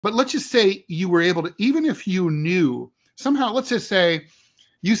But let's just say you were able to, even if you knew somehow, let's just say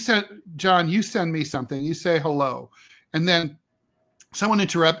you sent, John, you send me something, you say hello, and then someone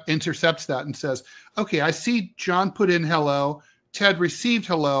intercepts that and says, okay, I see John put in hello, Ted received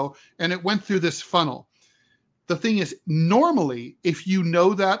hello, and it went through this funnel. The thing is, normally, if you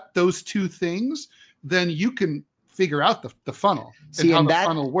know that those two things, then you can figure out the funnel and how the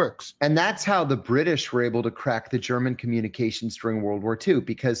funnel works. And that's how the British were able to crack the German communications during World War II,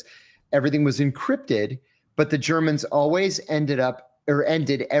 because everything was encrypted, but the Germans always ended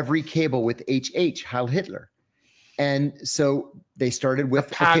every cable with HH, Heil Hitler. And so they started with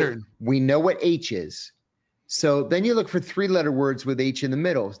a pattern. Okay, we know what H is. So then you look for 3-letter words with H in the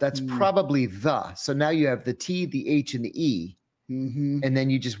middle. That's probably the. So now you have the T, the H, and the E. And then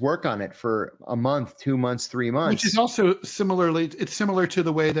you just work on it for a month, 2 months, 3 months. Which is also it's similar to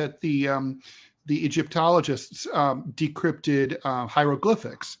the way that the Egyptologists decrypted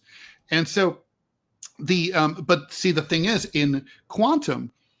hieroglyphics. And so but see, the thing is, in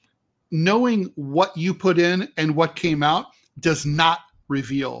quantum, knowing what you put in and what came out does not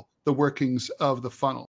reveal the workings of the funnel.